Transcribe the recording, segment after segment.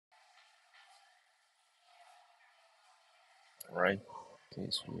Right. Okay,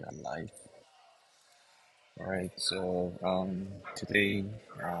 so we are live. Alright, so today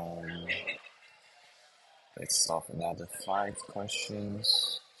um let's solve another 5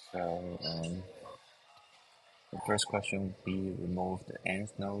 questions. So the first question would be remove the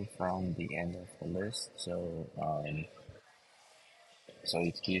nth node from the end of the list. So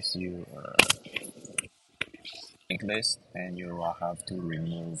it gives you a linked list, and you will have to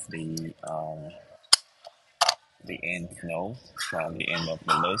remove the nth node from the end of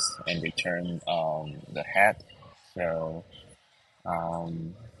the list and return the head. So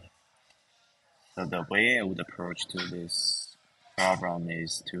um So the way I would approach to this problem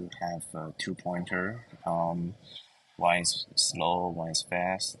is to have a two pointer. One is slow, one is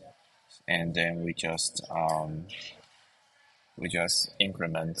fast, and then we just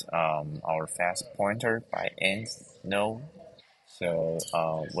increment our fast pointer by nth node. So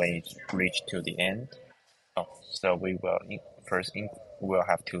when it reach to the end, so we will we'll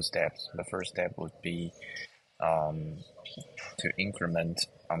have two steps. The first step would be um, to increment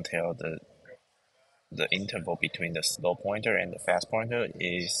until the interval between the slow pointer and the fast pointer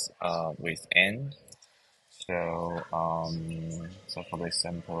is with n. So for this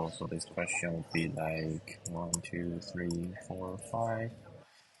example, so this question would be like 1, 2, 3, 4, 5.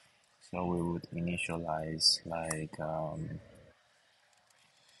 So we would initialize like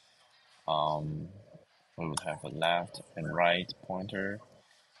we would have a left and right pointer.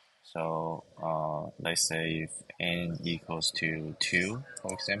 So let's say if n equals to 2,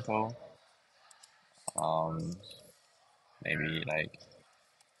 for example, um, maybe like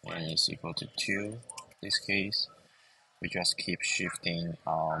n is equal to 2, this case, we just keep shifting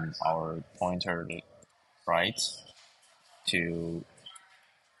our pointer right to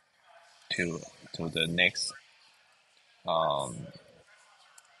to to the next um,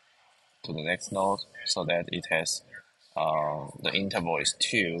 to the next node so that it has the interval is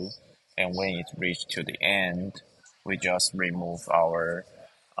 2, and when it reaches to the end, we just remove the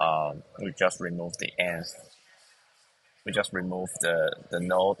nth, we just remove the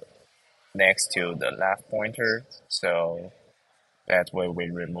node next to the left pointer. So that way we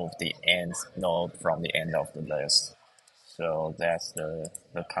remove the nth node from the end of the list. So that's the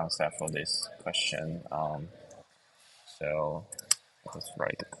concept for this question. So let's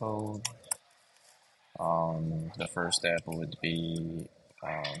write the code. The first step would be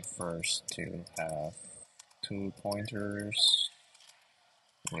first to have two pointers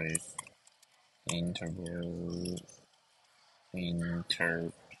with interval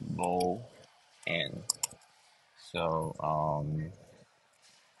interval n. So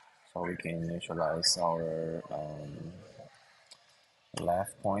so we can initialize our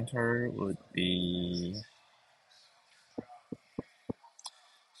left pointer would be,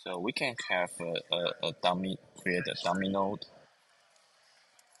 so we can have a dummy, create a dummy node.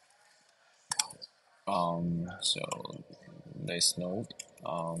 So this node,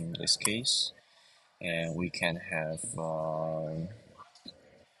 this case, and we can have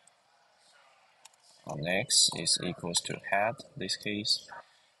x is equals to head, this case,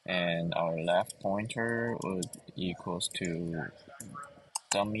 and our left pointer would equals to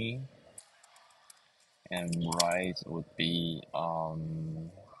dummy, and right would be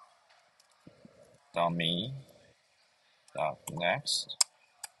dummy dot next,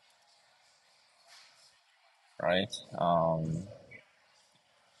 right?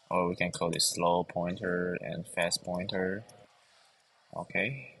 Or we can call it slow pointer and fast pointer.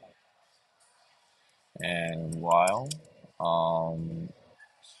 Okay, and while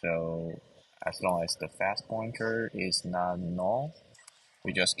so as long as the fast pointer is not null,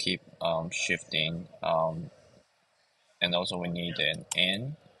 we just keep shifting, and also we need an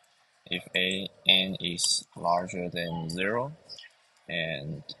n if n is larger than 0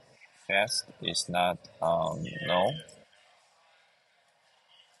 and fast is not null.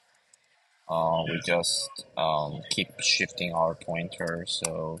 We just keep shifting our pointer,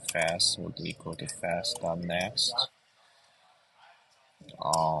 so fast would equal to fast dot next,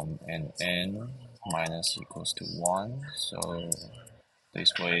 and n minus equals to 1. So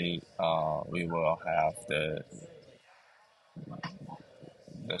this way we will have the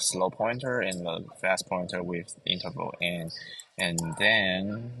slow pointer and the fast pointer with interval n, and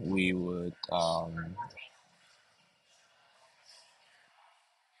then we would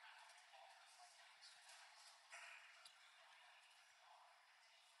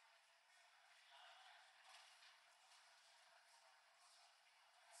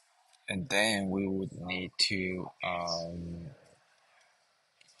need to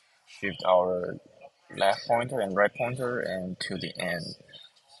shift our left pointer and right pointer and to the end.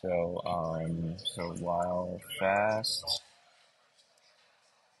 So while fast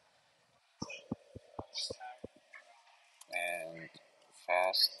and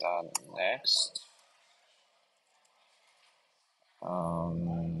fast dot next.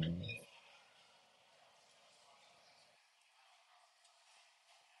 Um,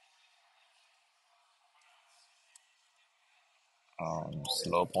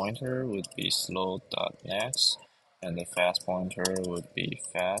 Slow pointer would be slow dot next, and the fast pointer would be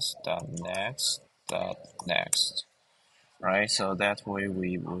fast dot next. Right, so that way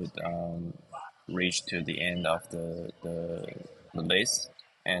we would reach to the end of the list,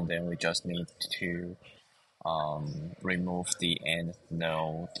 and then we just need to remove the end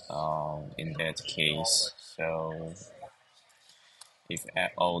node in that case. So if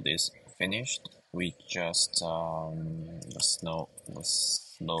all this finished, we just the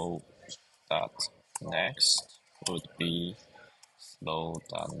slow dot next would be slow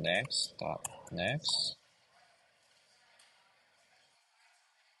dot next,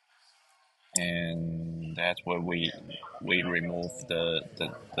 and that's where we remove the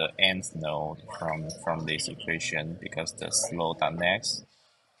nth node from this equation, because the slow dot next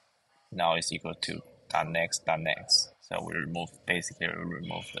now is equal to dot next. So we remove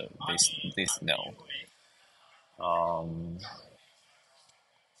this node. Um,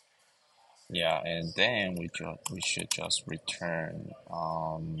 yeah, and then we should just return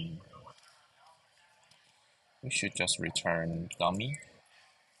dummy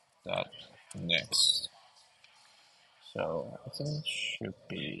dot next. So I think should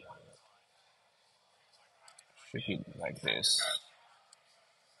be like this.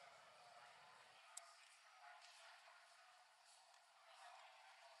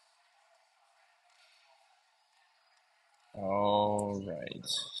 All right.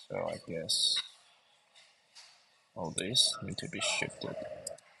 So I guess all these need to be shifted.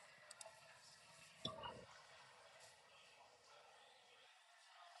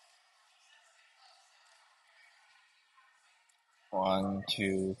 One,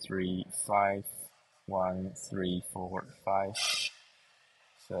 two, three, five. 1, 3, 4, 5.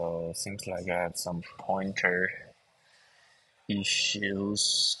 So seems like I have some pointer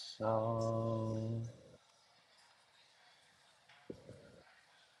issues. So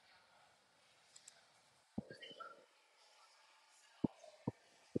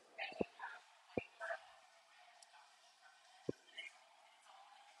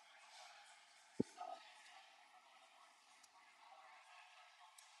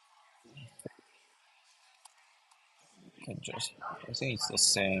I think it's the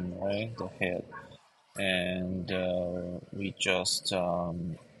same, right? The head, and we just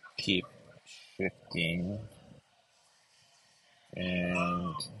keep shifting,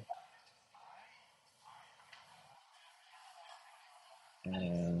 and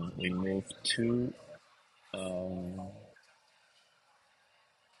we move to um,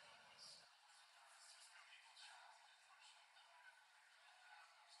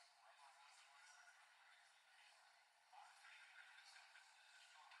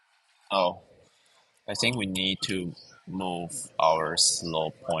 oh, I think we need to move our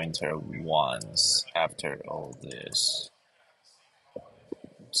slow pointer once after all this.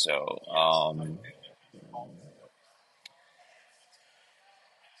 So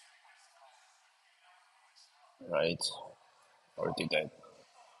right, or did I?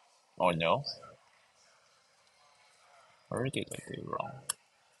 Oh no, or did I do wrong?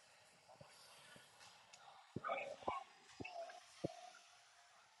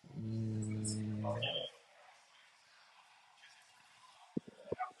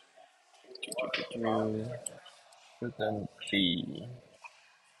 Mm, shouldn't be.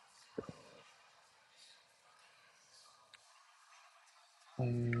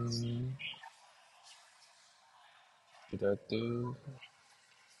 Mm, did I do?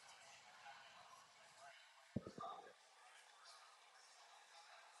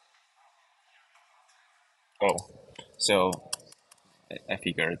 Oh, so I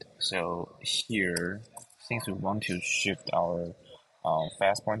figured. So here, since we want to shift our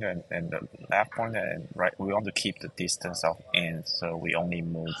fast pointer and the left pointer and right, we want to keep the distance of n. So we only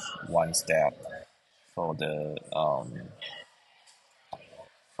move one step for the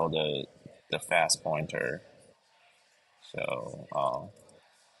fast pointer. So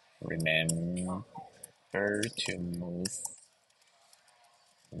remember to move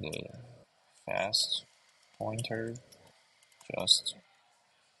the fast pointer just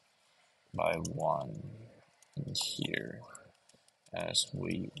by one in here, as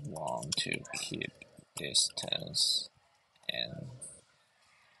we want to keep distance. And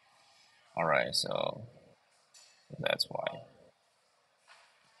alright, so that's why.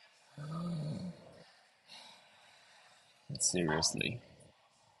 Seriously.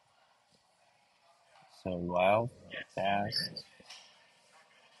 So while fast,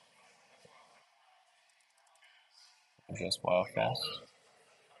 just while fast.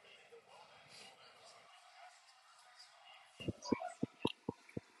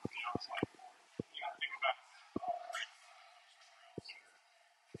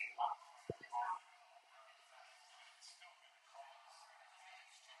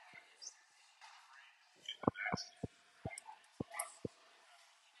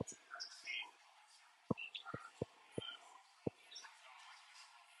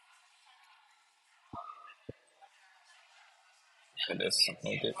 It is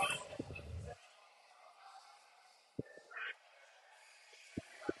submitted.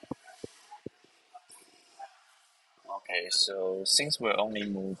 Okay, so since in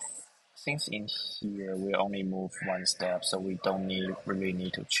here we only move one step, so we don't really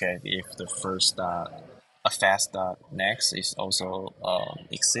need to check if the first dot, a fast dot next is also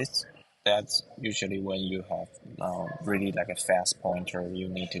exists. That's usually when you have really like a fast pointer, you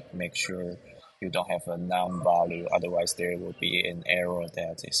need to make sure you don't have a num value, otherwise there will be an error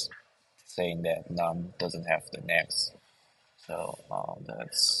that is saying that num doesn't have the next. So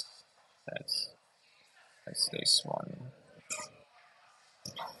that's that's this one.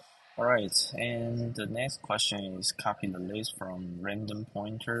 Alright, and the next question is copy the list from random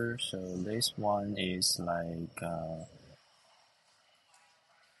pointer. So this one is like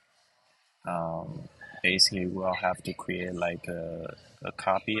um, basically we'll have to create like a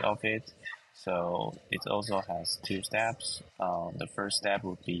copy of it. So it also has two steps. The first step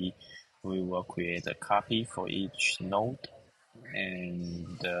would be we will create a copy for each node,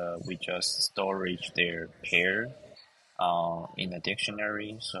 and we just storage their pair in a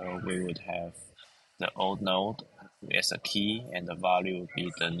dictionary. So we would have the old node as a key, and the value would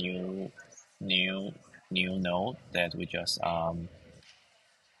be the new new node that we just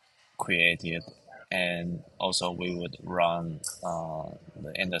created. And also we would run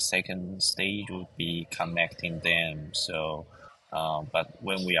and the second stage would be connecting them. So but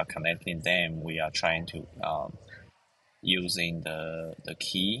when we are connecting them, we are trying to using the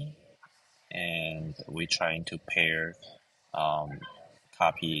key, and we're trying to pair um,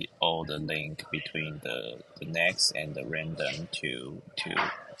 copy all the link between the next and the random to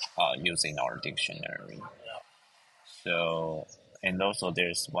using our dictionary. So, and also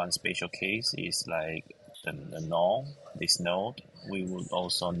there's one special case is like the null, this node, we would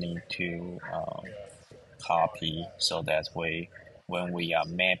also need to copy, so that way when we are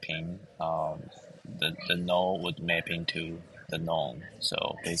mapping, the null would map into the known.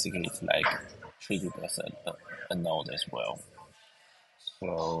 So basically it's like treated as a node as well.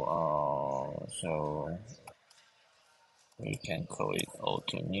 So we can call it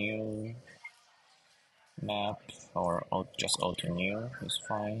auto new map, or just auto new is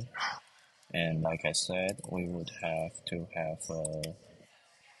fine. And like I said, we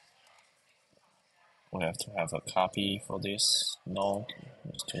have to have a copy for this node,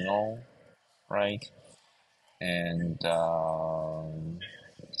 just to know, right? And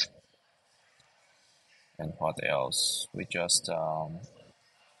and what else? We just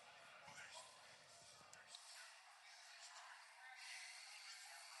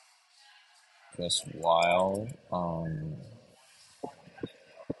while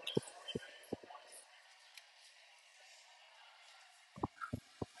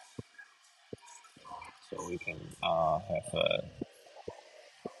so we can have a,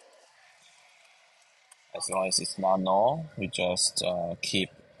 as long as it's not null, we just keep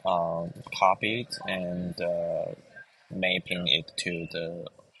copied and mapping it to the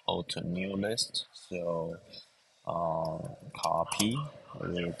auto new list. So copy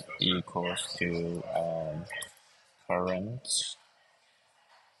would equals to current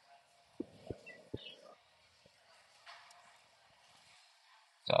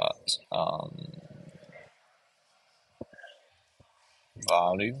dot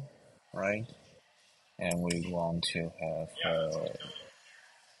value, right? And we want to have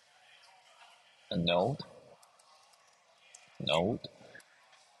a node,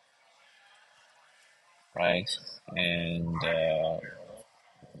 right? And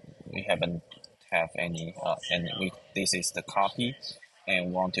we haven't have any, and we this is the copy,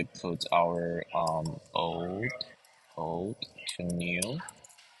 and want to put our old to new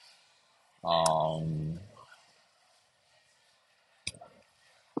um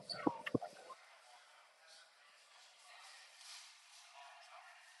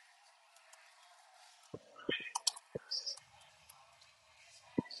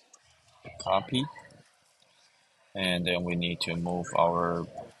copy, and then we need to move our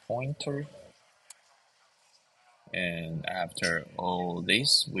pointer And after all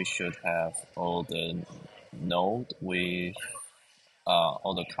this, we should have all the node with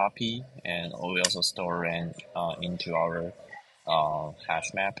all the copy, and we also store it into our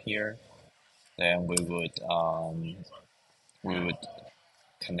hash map here. Then we would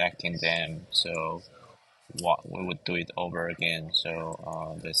connecting them. So what we would do it over again.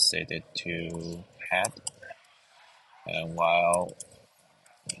 So let's set it to head, and while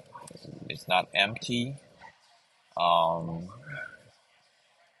it's not empty, um,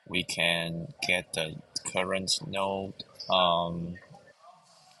 we can get the current node.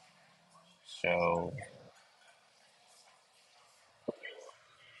 So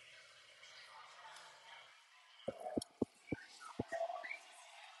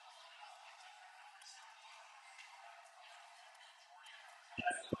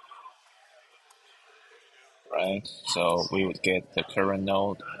right, so we would get the current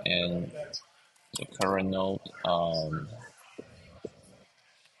node, and the current node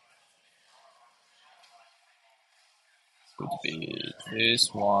would be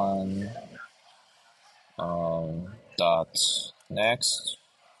this one, dot next,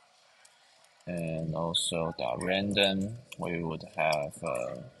 and also dot random. We would have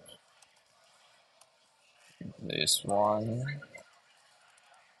this one,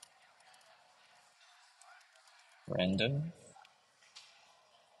 random,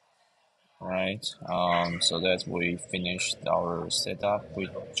 right? So that we finished our setup, we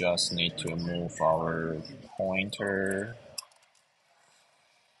just need to move our pointer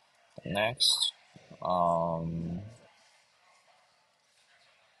next.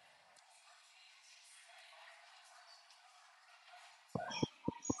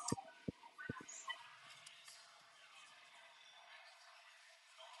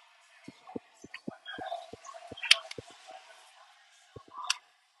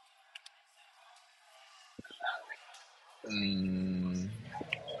 Mm,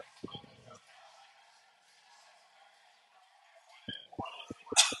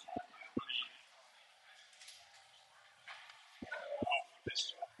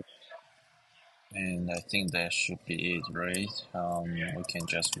 and I think that should be it, right? We can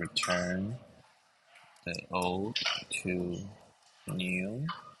just return the old to new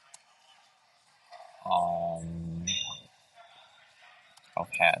um, of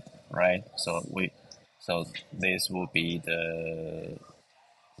head, right? So this will be the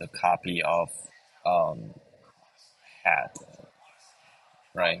copy of um, head,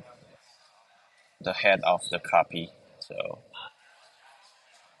 right? The head of the copy. So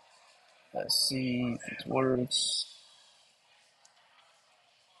let's see if it works.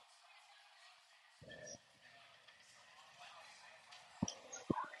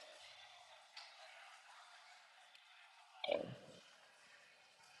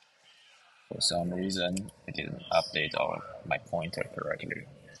 For some reason, I didn't update my pointer correctly.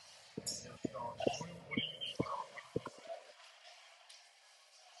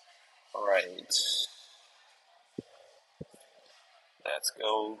 All right, let's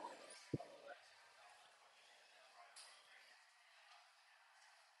go.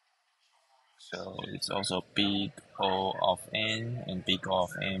 So it's also big O of n and big O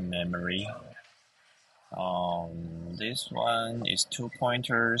of n memory. This one is two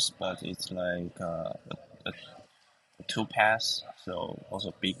pointers, but it's like a two pass, so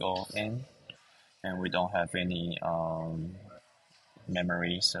also big O of n, and we don't have any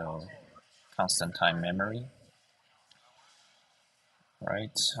memory, so constant time memory,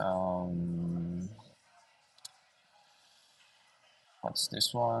 right? What's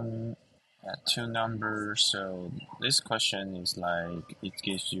this one? Two numbers. So this question is like it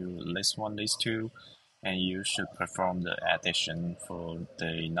gives you list one, list two, and you should perform the addition for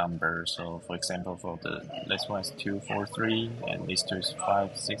the number. So for example, for the list one is 243 and list two is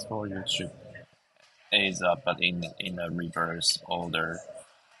 564. You should add up, but in a reverse order.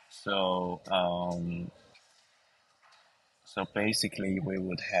 So so basically we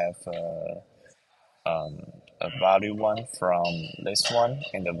would have a value one from list one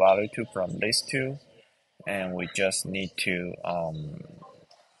and the value two from list two, and we just need to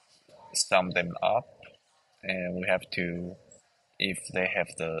sum them up, and we have to, if they have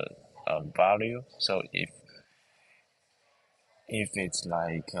the value, so if it's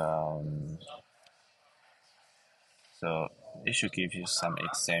like so it should give you some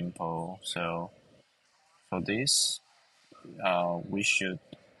example. So for this we should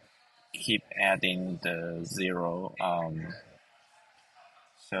keep adding the zero,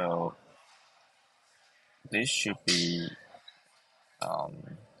 so this should be um,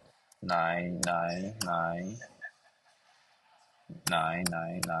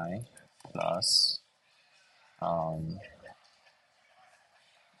 99999 plus um,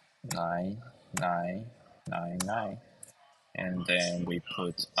 9, 9, 9, 9, and then we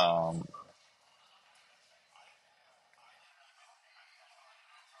put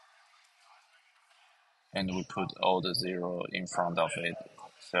all the zero in front of it,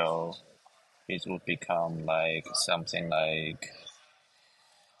 so it would become like something like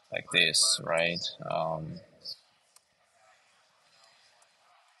this, right?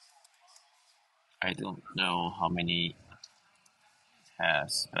 I don't know how many it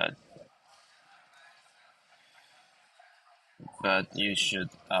has, but you should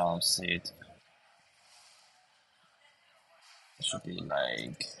see it. It should be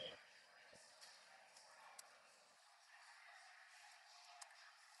like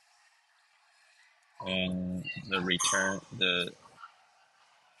in the return the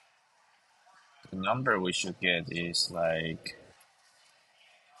number we should get is like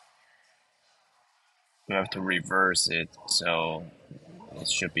we have to reverse it, so it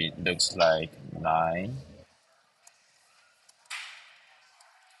should be looks like 9,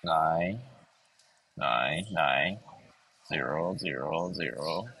 9, 9, 9, 0, 0,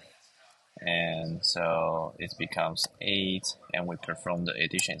 0, and so it becomes 8, and we perform the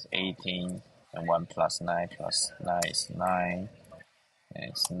addition is 18, and 1 plus 9 is 9, and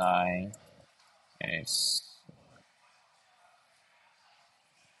it's 9, and it's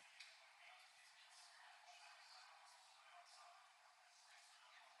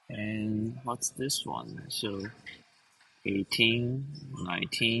and what's this one? So 18,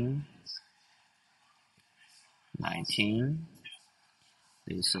 19, 19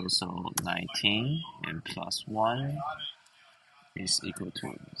 is also 19, and plus 1 is equal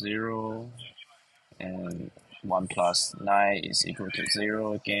to 0, and 1 plus 9 is equal to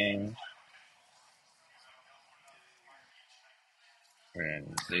 0 again,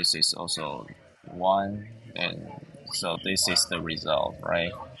 and this is also 1, and so this is the result,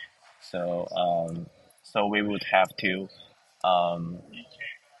 right? So so we would have to um,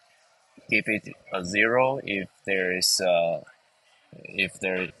 give it a 0 if there is if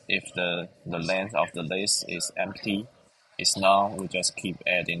the length of the list is empty. It's null, we just keep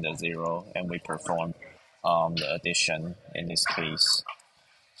adding the 0, and we perform the addition in this case.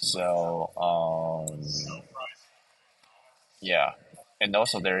 So yeah, and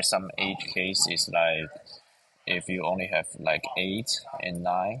also there is some edge cases like if you only have like 8 and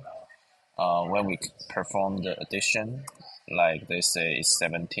 9, when we perform the addition, like they say it's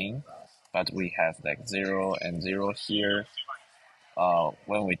 17, but we have like 0 and 0 here.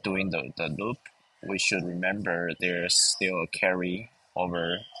 When we're doing the loop, we should remember there's still a carry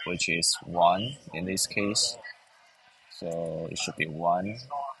over, which is 1 in this case. So it should be 1,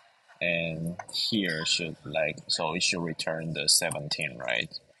 and here should like, so it should return the 17,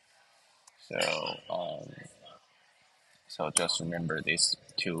 right? So so just remember these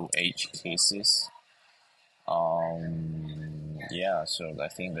two edge cases. Yeah, so I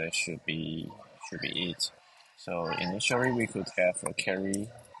think that should be it. So initially we could have a carry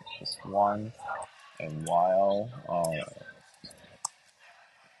is 1, and while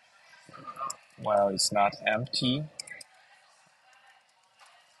it's not empty,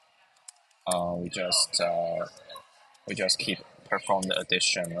 we just keep perform the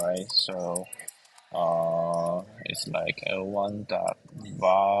addition, right? So it's like L1 dot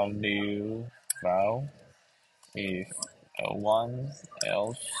value val if L1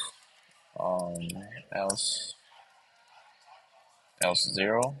 else um else else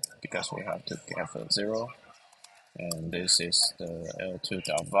 0, because we have to have a 0, and this is the L2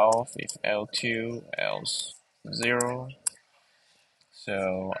 dot valve if L2 else 0.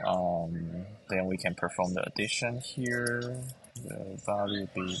 So then we can perform the addition here. The value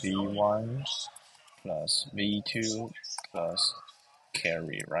will be v1 plus v2 plus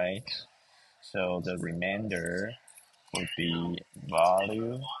carry, right? So the remainder would be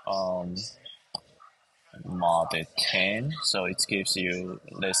value modded 10. So it gives you,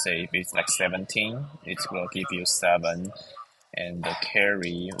 let's say if it's like 17, it will give you 7, and the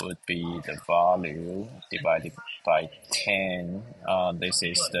carry would be the value divided by 10. This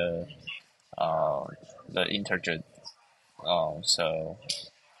is the integer, so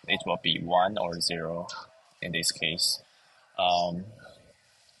it will be 1 or 0 in this case.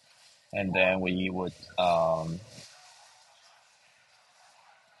 And then we would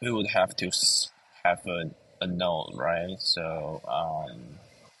have to have a node, right? So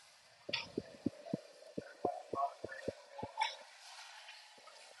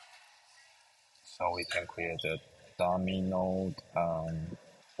we can create a dummy node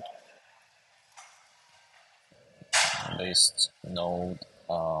list node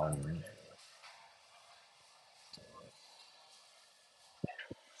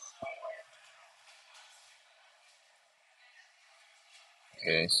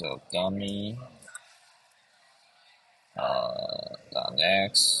Okay, so dummy dot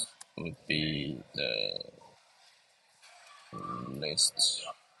next would be the list.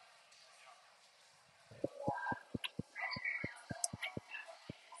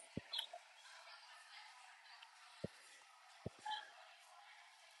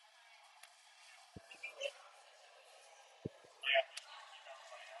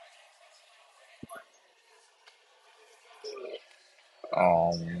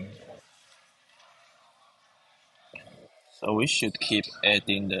 Um, so we should keep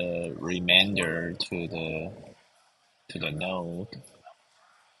adding the remainder to the node.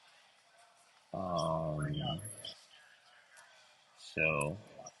 So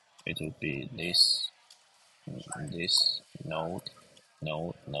it would be this node.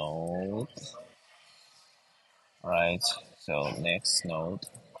 Right. So next node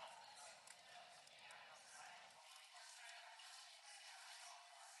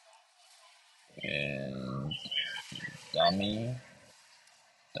and dummy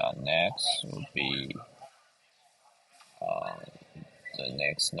dot next would be the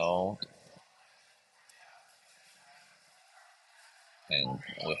next node, and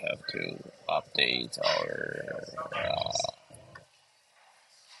we have to update our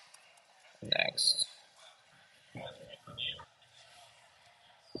next.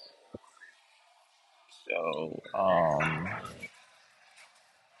 So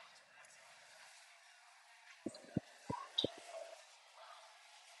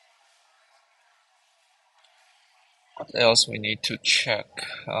what else we need to check?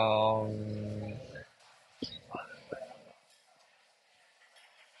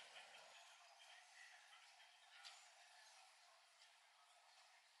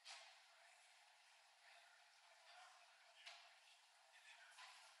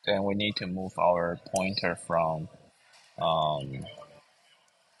 Then we need to move our pointer um,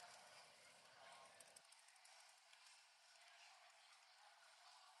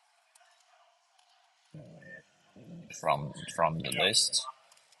 from the list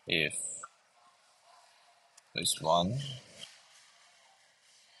if this one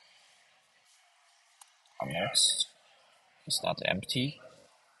next is not empty,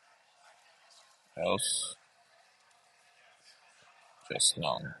 else just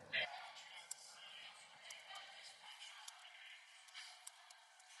none.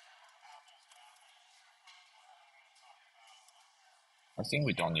 I think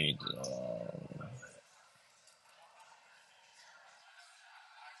we don't need.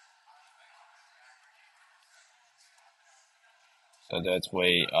 So that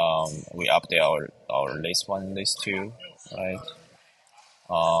way, we update our list one, list two, right?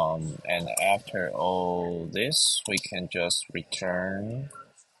 And after all this, we can just return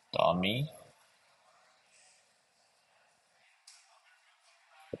dummy.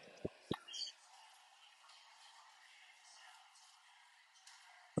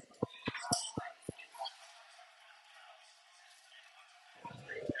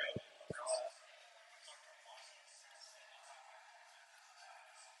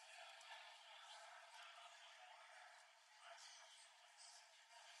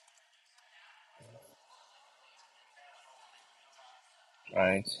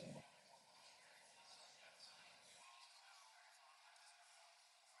 Right?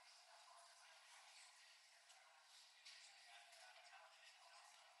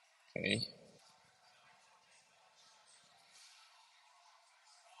 Okay.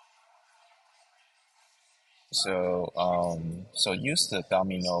 So use the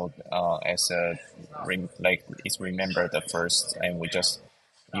dummy node as a like it's remember the first, and we just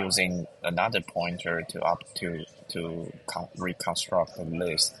using another pointer to reconstruct the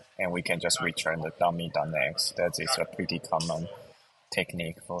list, and we can just return the dummy.next. That is a pretty common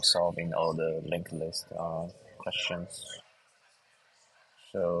technique for solving all the linked list questions.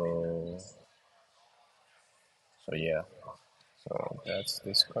 So yeah. So that's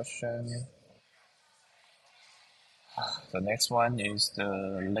this question. The next one is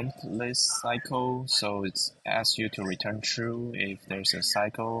the linked list cycle. So it asks you to return true if there's a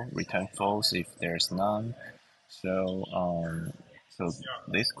cycle, return false if there's none. So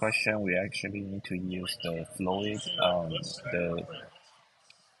this question we actually need to use the fluid, the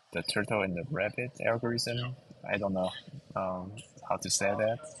the turtle and the rabbit algorithm. I don't know how to say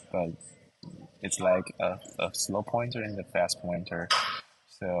that, but it's like a slow pointer and a fast pointer.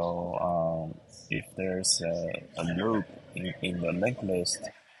 So if there's a loop in the linked list,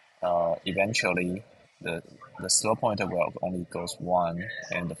 eventually the slow pointer will only goes one,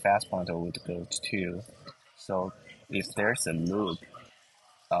 and the fast pointer would go to two. So if there's a loop,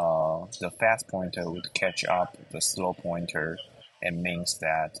 the fast pointer would catch up the slow pointer it means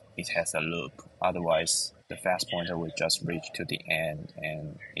that it has a loop. Otherwise, the fast pointer will just reach to the end,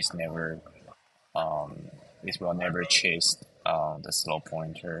 and it will never chase the slow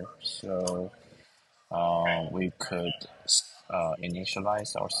pointer. So we could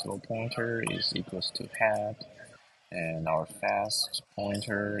initialize our slow pointer is equals to head, and our fast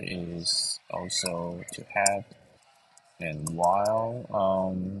pointer is also to head. And while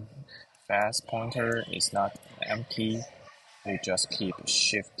fast pointer is not empty, we just keep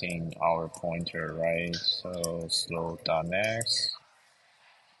shifting our pointer, right? So slow dot next,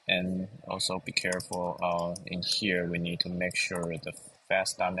 and also be careful in here we need to make sure the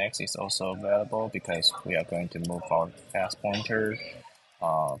fast dot next is also available because we are going to move our fast pointer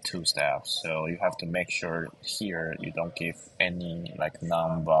 2 steps. So you have to make sure here you don't give any like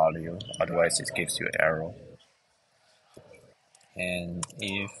non-value, otherwise it gives you error. And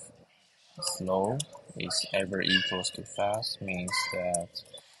if slow is ever equals to fast means that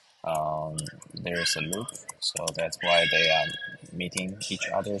um, there's a loop, so that's why they are meeting each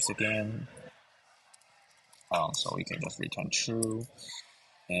others again. So we can just return true,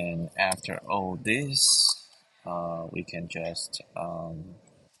 and after all this we can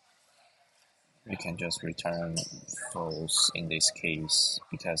just return false in this case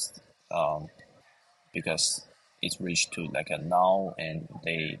um, because it's reached to like a null and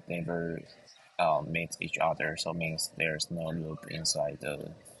they never meet each other, so it means there's no loop inside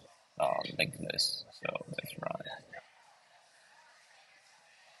the linked list. So that's right.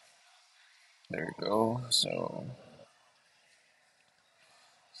 There you go. So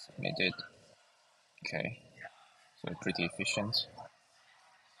submitted. Okay. So pretty efficient.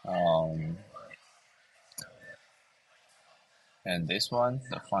 Um, and this one,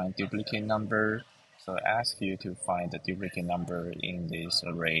 the find duplicate number. So I ask you to find the duplicate number in this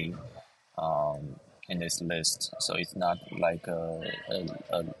array, um, in this list. So it's not like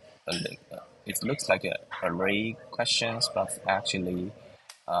it looks like a array questions, but actually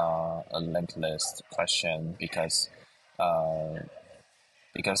a linked list question uh,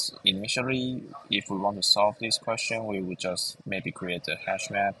 because initially, if we want to solve this question, we would just maybe create a hash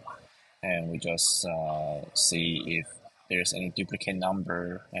map and we just see if there's any duplicate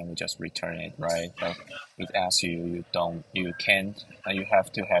number and we just return it, right? But it asks you, you can't, you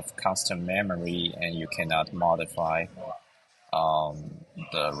have to have constant memory and you cannot modify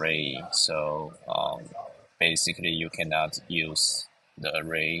the array. So basically, you cannot use the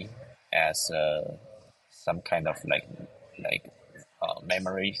array as some kind of like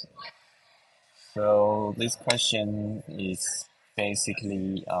memory. So this question is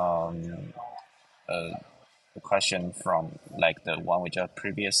basically a question from like the one we just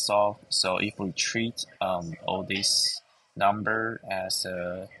previous solved. So if we treat all this number as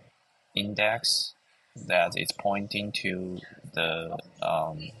a index that is pointing to the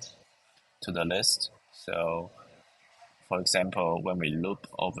list. So for example, when we loop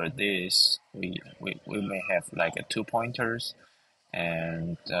over this, we may have like a two pointers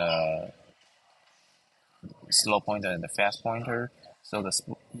and slow pointer and the fast pointer. So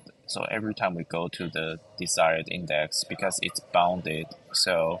so every time we go to the desired index because it's bounded.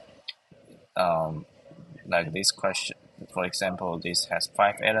 So like this question, for example, this has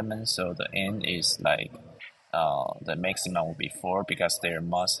 5 elements, so the n is like the maximum will be 4 because there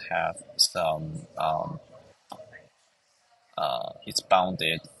must have some it's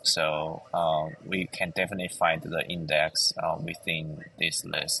bounded, so we can definitely find the index within this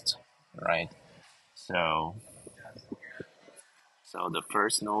list, right? So the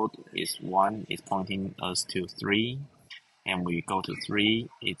first node is 1, is pointing us to 3, and we go to 3,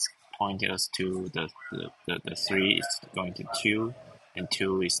 it's pointing us to the 3 is going to 2, and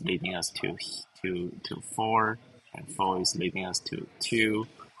 2 is leading us to 4, and 4 is leading us to 2,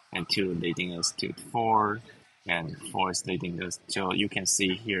 and 2 leading us to 4, and 4 is leading us. So you can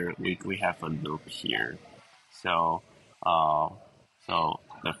see here we have a loop here. So uh, so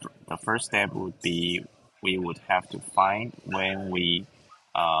the first step would be we would have to find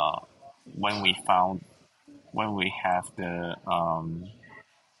uh, when we found when we have the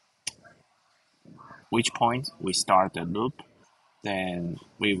which point we start the loop, then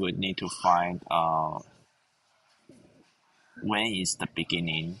we would need to find when is the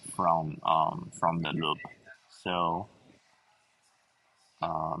beginning from the loop. So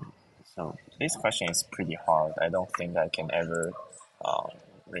so this question is pretty hard. I don't think I can ever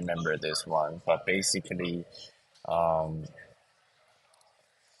remember this one. But basically,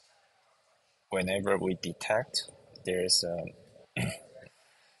 whenever we detect there's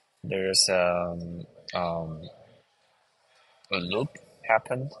there's a loop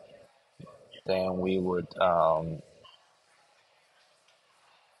happened, then we would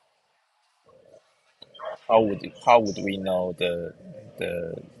how would we know the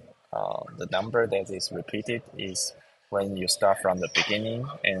the number that is repeated is when you start from the beginning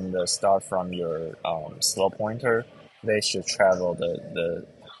and start from your slow pointer, they should travel the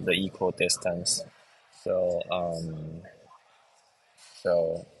equal distance. So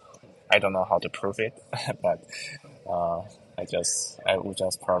so I don't know how to prove it, but uh, I would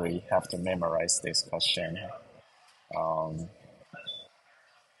just probably have to memorize this question. Um,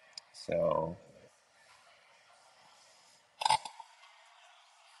 so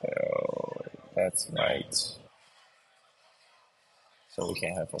so that's right. So we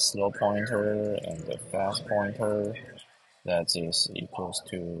can have a slow pointer and a fast pointer that is equals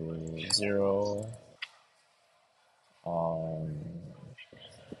to 0, um,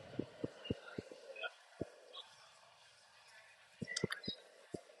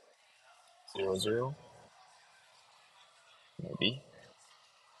 0, 0, maybe.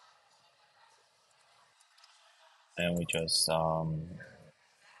 And we just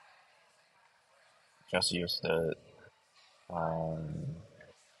use the um,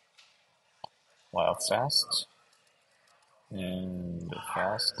 while fast and the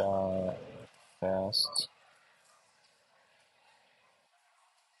fast.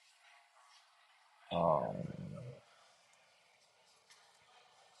 Um,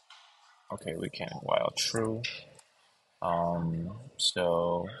 okay, we can while true.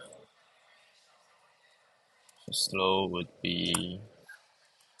 So slow would be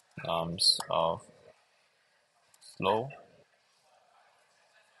of slow,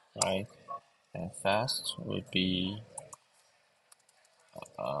 right? And fast would be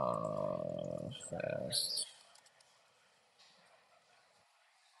fast.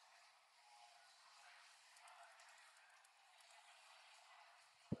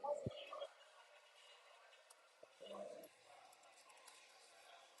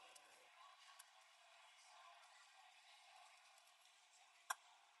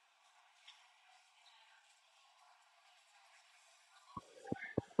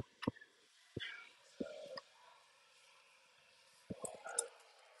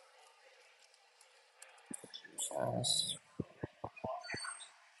 Fast.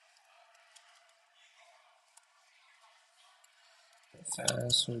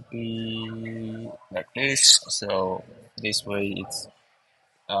 Fast would be like this. So this way it's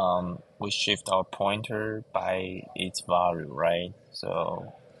we shift our pointer by its value, right?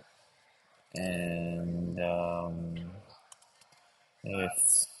 So and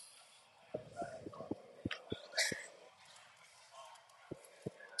if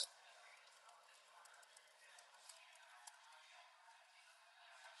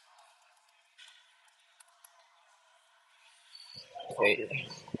okay,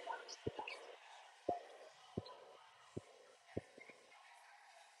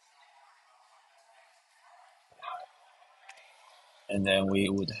 and then we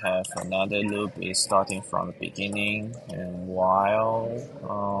would have another loop is starting from the beginning and while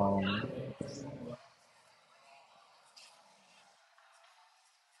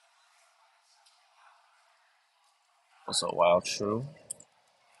also while true,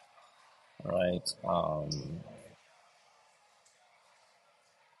 right?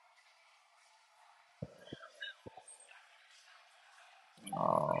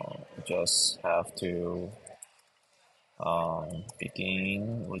 Just have to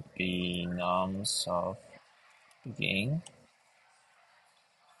begin would be nums of begin,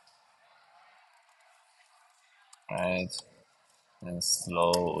 right? And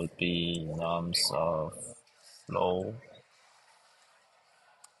slow would be nums of slow,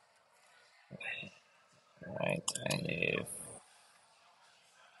 right? And if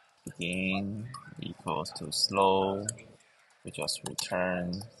begin equals to slow, we just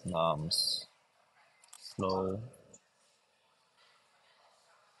return nums slow.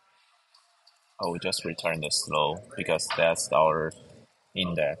 Oh, we just return the slow because that's our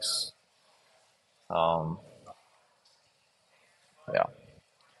index. Um, yeah.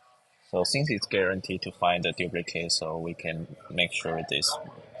 So since it's guaranteed to find the duplicate, so we can make sure this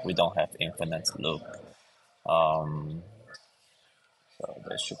we don't have infinite loop. Um, so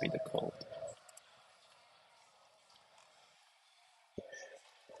that should be the code.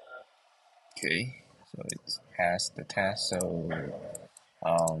 Okay, so it passed the test.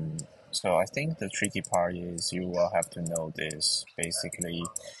 Um, so I think the tricky part is you will have to know this. Basically,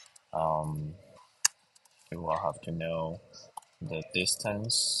 um, you will have to know the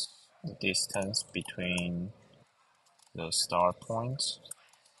distance between the start point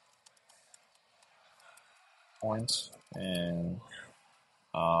and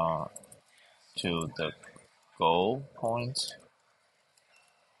uh, to the goal point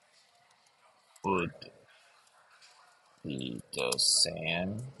would be the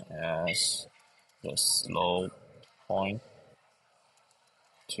same as the slope point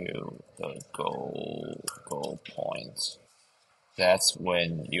to the goal point. That's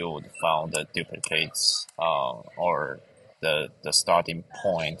when you would found the duplicates or the starting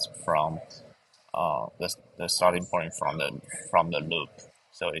point from the starting point from the loop.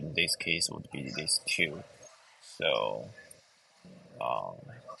 So in this case would be these two. So um,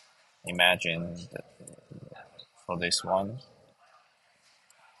 imagine that for this one,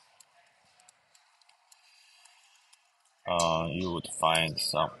 you would find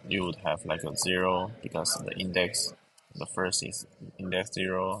you would have like a zero because the first is index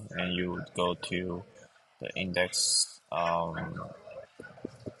zero, and you would go to the index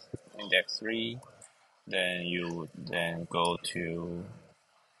three, then you would then go to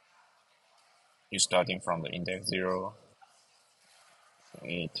you starting from the index zero.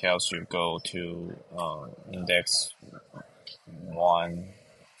 It tells you go to index one,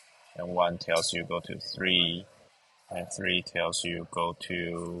 and one tells you go to three, and three tells you go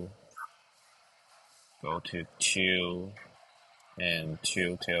to two, and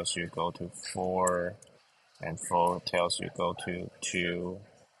two tells you go to four, and four tells you go to two,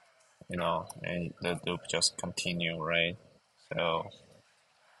 and the loop just continue, right? So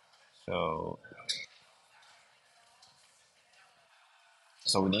so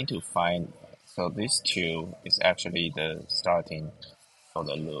so we need to find, so this two is actually the starting for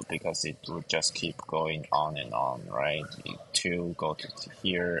the loop because it would just keep going on and on, right? Two go to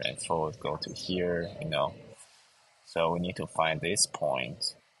here and four go to here. So we need to find this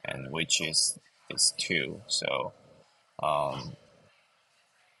point, and which is two. Um,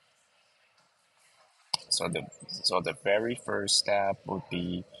 so the very first step would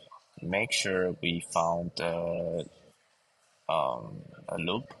be make sure we found a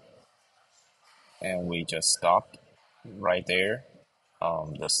loop, and we just stop right there,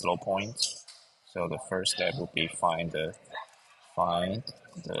 the slow point. So the first step would be find the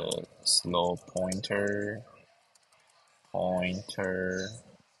slow pointer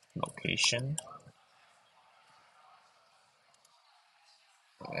location,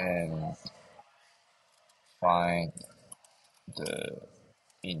 and find the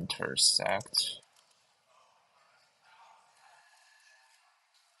intersect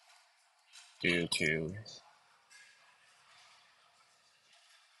due to,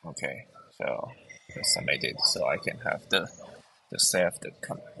 okay, so just submit it so I can have the save the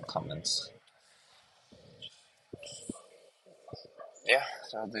comments. Yeah,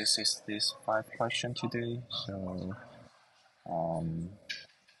 so this is this 5 question today. So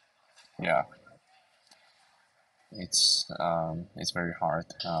yeah, it's very hard.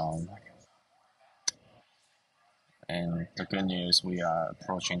 And the good news, we are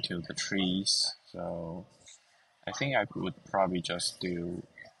approaching to the trees. So I think I would probably just do.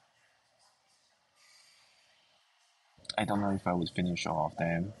 I don't know if I would finish all of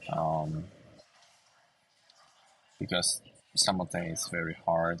them. Because some of them is very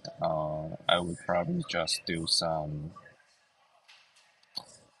hard. I would probably just do some.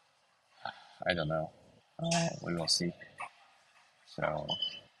 I don't know. We will see. So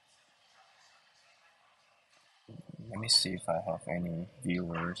let me see if I have any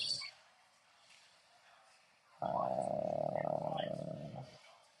viewers.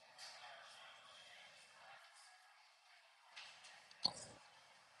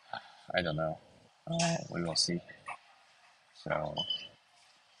 I don't know. We will see. So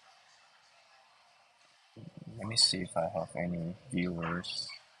let me see if I have any viewers.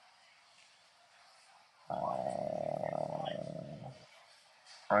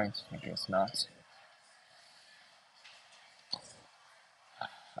 Right, I guess not.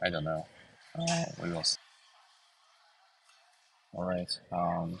 I don't know. We will see. All right.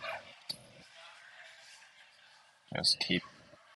 Just keep